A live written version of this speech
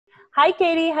Hi,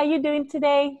 Katie. How you doing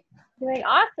today? Doing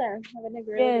awesome. Having a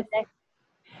really Good. good day.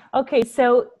 Okay,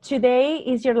 so today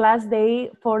is your last day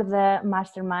for the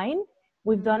mastermind.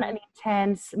 We've done an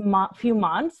intense few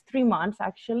months, 3 months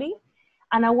actually.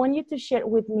 And I want you to share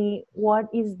with me what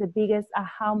is the biggest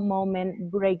aha moment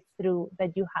breakthrough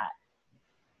that you had.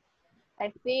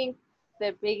 I think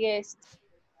the biggest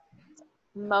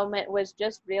moment was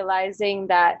just realizing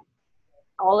that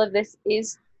all of this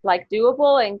is like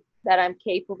doable and that I'm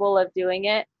capable of doing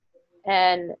it.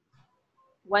 And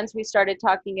once we started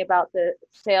talking about the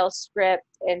sales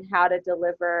script and how to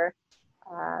deliver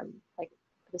like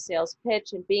the sales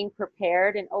pitch and being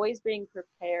prepared and always being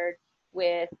prepared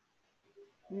with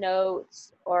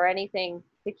notes or anything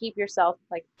to keep yourself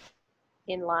like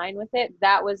in line with it,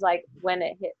 that was like when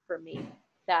it hit for me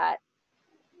that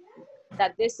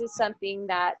this is something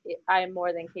that I'm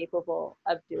more than capable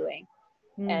of doing,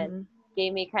 and Mm-hmm.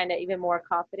 gave me kind of even more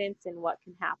confidence in what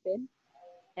can happen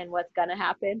and what's gonna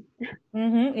happen.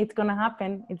 Mm-hmm. It's gonna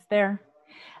happen. It's there.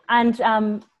 And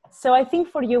so I think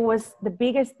for you was the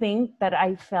biggest thing that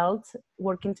I felt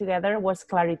working together was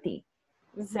clarity.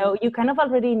 So you kind of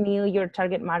already knew your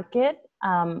target market,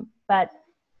 but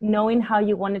knowing how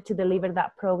you wanted to deliver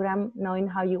that program, knowing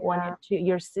how you wanted to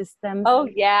your systems, Oh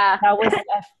yeah. that was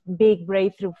a big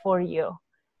breakthrough for you.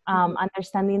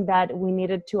 Understanding that we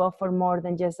needed to offer more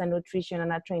than just a nutrition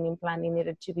and a training plan. It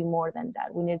needed to be more than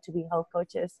that. We needed to be health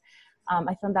coaches.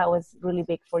 I thought that was really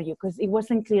big for you because it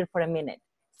wasn't clear for a minute.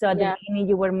 So at the beginning,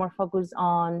 you were more focused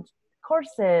on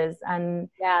courses and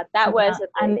that was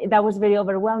and that was very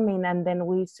overwhelming. And then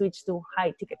we switched to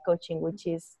high ticket coaching, which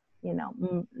is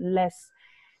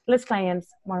less clients,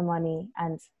 more money,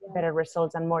 and better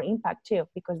results and more impact too,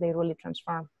 because they really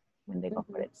transform when they go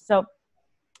for it. So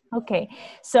okay,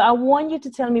 so I want you to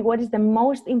tell me what is the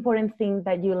most important thing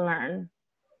that you learn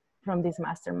from this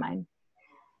mastermind.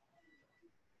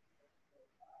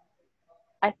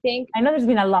 I know there's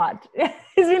been a lot.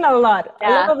 There's been a lot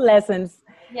of lessons.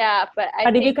 Yeah, but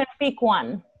if you can pick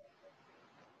one.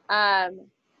 I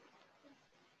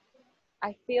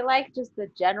feel like just the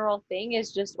general thing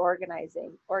is just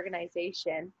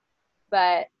organization.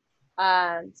 But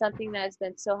something that has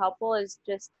been so helpful is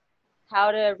just how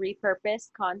to repurpose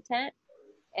content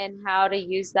and how to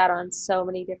use that on so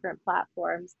many different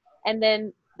platforms. And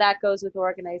then that goes with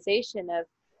organization of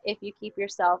if you keep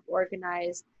yourself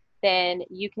organized, then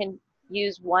you can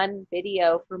use one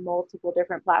video for multiple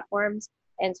different platforms.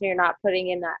 And so you're not putting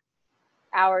in that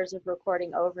hours of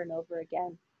recording over and over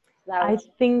again. I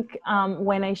think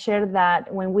when I shared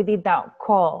that, when we did that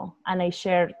call and I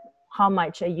shared how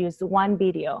much I used one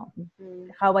video,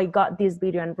 how I got this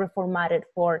video and reformatted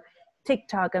for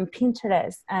TikTok and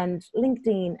Pinterest and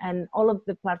LinkedIn and all of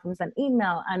the platforms and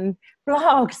email and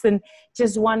blogs and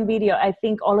just one video, I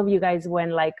think all of you guys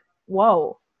went like,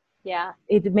 whoa. Yeah.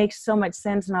 It makes so much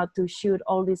sense now to shoot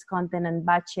all this content and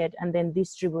batch it and then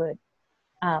distribute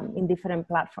in different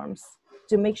platforms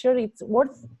to make sure it's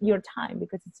worth your time,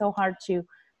 because it's so hard to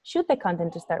shoot the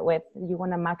content to start with. You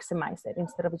want to maximize it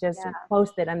instead of just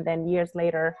post it and then years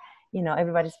later,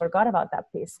 everybody's forgot about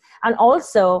that piece. And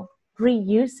also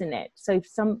reusing it. So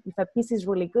if a piece is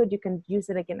really good, you can use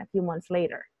it again a few months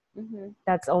later.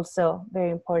 That's also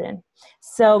very important.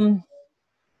 So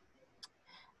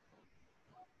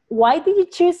why did you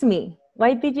choose me?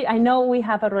 I know we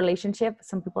have a relationship.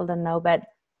 Some people don't know, but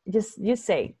just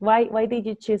say, why did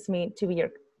you choose me to be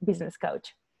your business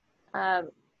coach?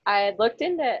 I looked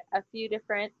into a few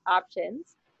different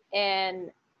options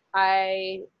and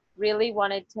I really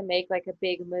wanted to make like a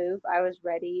big move. I was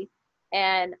ready.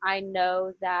 And I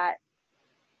know that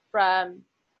from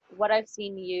what I've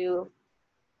seen you,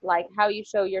 like how you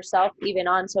show yourself, even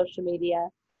on social media,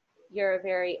 you're a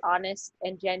very honest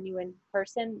and genuine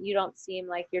person. You don't seem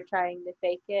like you're trying to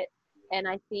fake it. And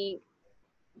I think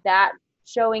that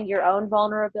showing your own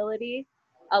vulnerability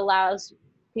allows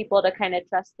people to kind of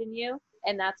trust in you.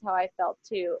 And that's how I felt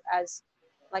too, as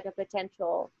like a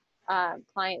potential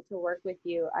client to work with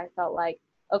you. I felt like,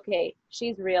 okay,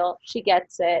 she's real, she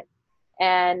gets it.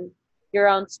 And your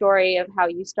own story of how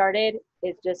you started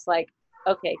is just like,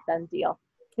 okay, done deal.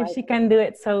 If she can do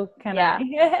it, so can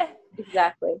I.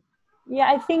 Exactly.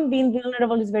 Yeah, I think being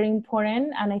vulnerable is very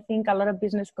important. And I think a lot of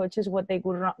business coaches, what they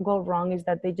go wrong is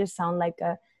that they just sound like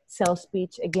a sales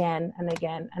speech again and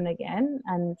again and again.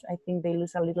 And I think they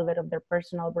lose a little bit of their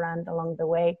personal brand along the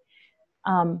way.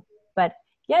 But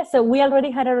yeah, so we already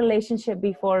had a relationship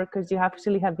before, because you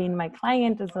actually have been my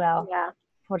client as well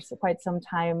for quite some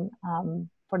time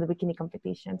for the bikini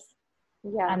competitions.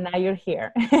 Yeah. And now you're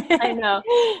here. I know.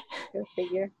 Go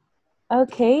figure.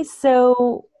 Okay,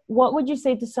 so what would you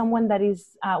say to someone that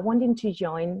is wanting to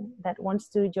join, that wants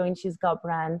to join She's Got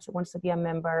Brand, wants to be a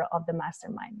member of the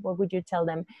mastermind? What would you tell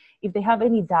them? If they have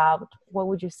any doubt, what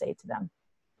would you say to them?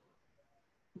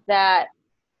 That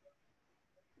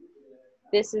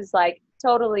this is like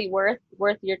totally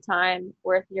worth your time,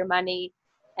 worth your money,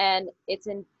 and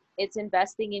it's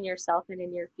investing in yourself and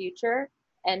in your future.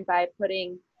 And by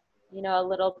putting, you know, a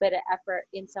little bit of effort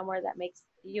in somewhere that makes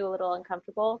you a little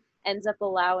uncomfortable ends up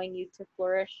allowing you to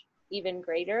flourish even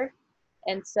greater.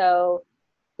 And so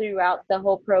throughout the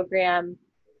whole program,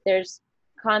 there's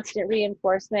constant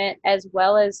reinforcement as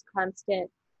well as constant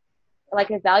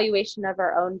like evaluation of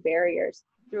our own barriers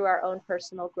through our own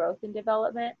personal growth and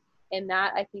development. And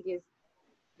that I think is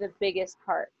the biggest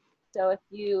part. So if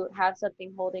you have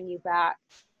something holding you back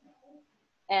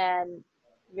and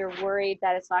you're worried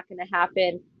that it's not going to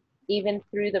happen, even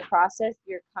through the process,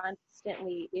 you're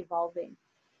constantly evolving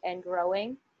and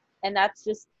growing. And that's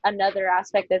just another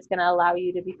aspect that's going to allow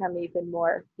you to become even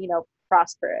more, you know,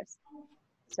 prosperous.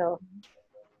 So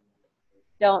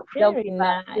don't give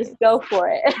up. Just go for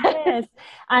it. Yes.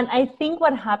 And I think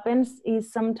what happens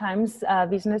is sometimes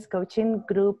business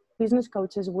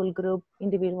coaches will group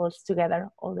individuals together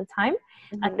all the time,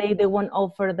 and they won't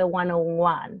offer the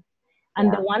one-on-one.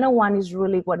 And the one-on-one is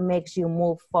really what makes you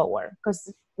move forward,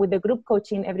 because with the group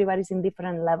coaching, everybody's in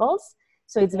different levels.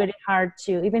 So it's very hard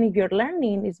to, even if you're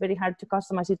learning, it's very hard to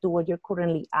customize it to what you're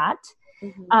currently at.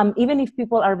 Even if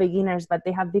people are beginners, but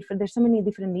they have there's so many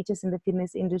different niches in the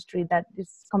fitness industry that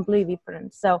is completely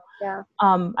different. So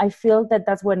I feel that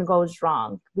that's when it goes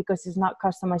wrong, because it's not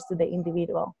customized to the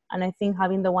individual. And I think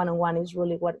having the one-on-one is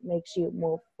really what makes you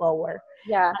move forward.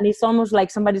 Yeah. And it's almost like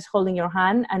somebody's holding your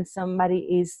hand and somebody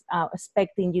is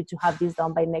expecting you to have this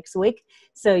done by next week.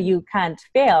 So you can't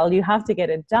fail. You have to get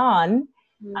it done.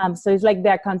 So it's like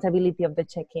the accountability of the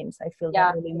check-ins. I feel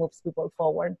that really moves people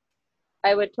forward.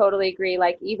 I would totally agree.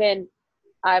 Like even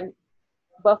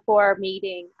before a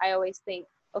meeting, I always think,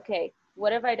 okay,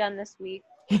 what have I done this week?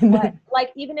 What,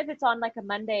 like even if it's on like a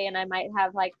Monday and I might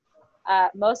have like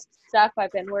most stuff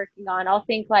I've been working on, I'll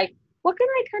think like, what can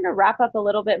I kind of wrap up a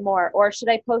little bit more? Or should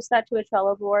I post that to a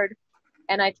Trello board?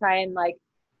 And I try and like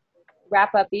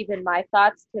wrap up even my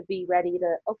thoughts to be ready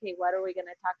to, okay, what are we going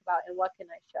to talk about and what can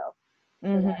I show?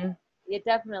 So it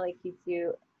definitely keeps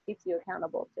you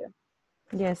accountable too.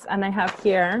 Yes, and I have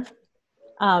here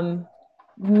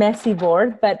messy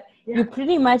board, but you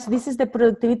pretty much, this is the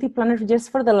productivity planner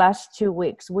just for the last 2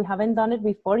 weeks. We haven't done it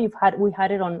before. We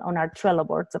had it on our Trello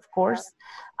boards, of course,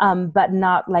 but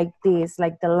not like this,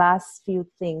 like the last few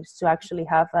things to actually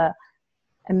have a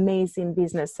amazing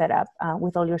business setup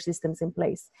with all your systems in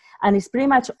place. And it's pretty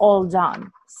much all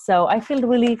done. So I feel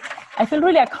really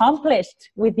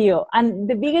accomplished with you. And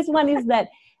the biggest one is that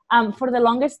for the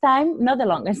longest time, not the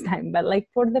longest time, but like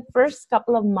for the first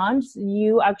couple of months,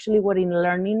 you actually were in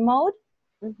learning mode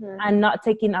and not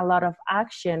taking a lot of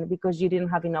action because you didn't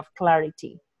have enough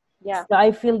clarity. Yeah. So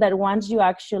I feel that once you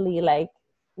actually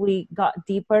we got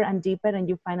deeper and deeper and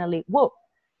you finally, whoa,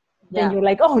 then you're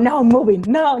like, oh, now I'm moving.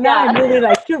 Now I'm moving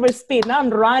like super speed. Now I'm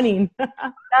running.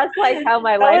 That's like how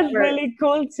my life was really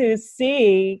cool to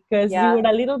see, because you were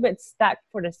a little bit stuck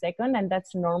for a second, and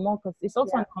that's normal because it's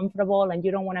also uncomfortable and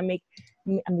you don't want to make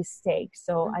a mistake.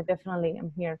 So I definitely am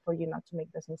here for you not to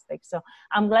make those mistakes. So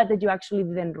I'm glad that you actually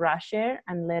didn't rush it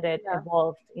and let it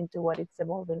evolve into what it's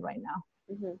evolving right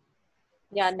now.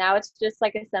 Yeah, now it's just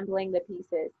like assembling the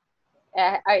pieces.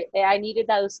 I needed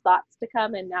those thoughts to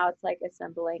come, and now it's like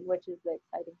assembling, which is the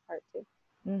exciting part too.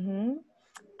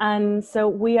 And so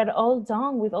we are all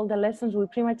done with all the lessons. We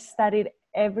pretty much studied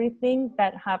everything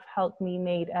that have helped me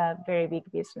make a very big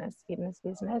fitness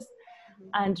business.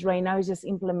 And right now it's just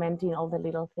implementing all the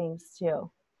little things too.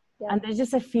 And there's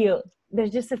just a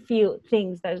few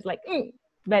things that's like,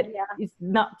 but it's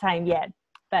not time yet,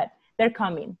 but they're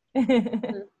coming.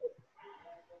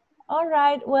 All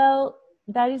right, well,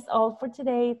 that is all for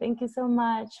today. Thank you so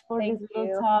much for this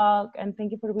little talk, and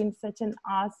thank you for being such an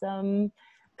awesome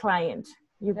client.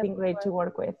 You've been great to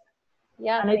work with.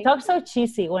 Yeah, and I talk so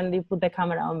cheesy when they put the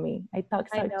camera on me. I talk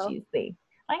so cheesy.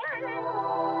 Like,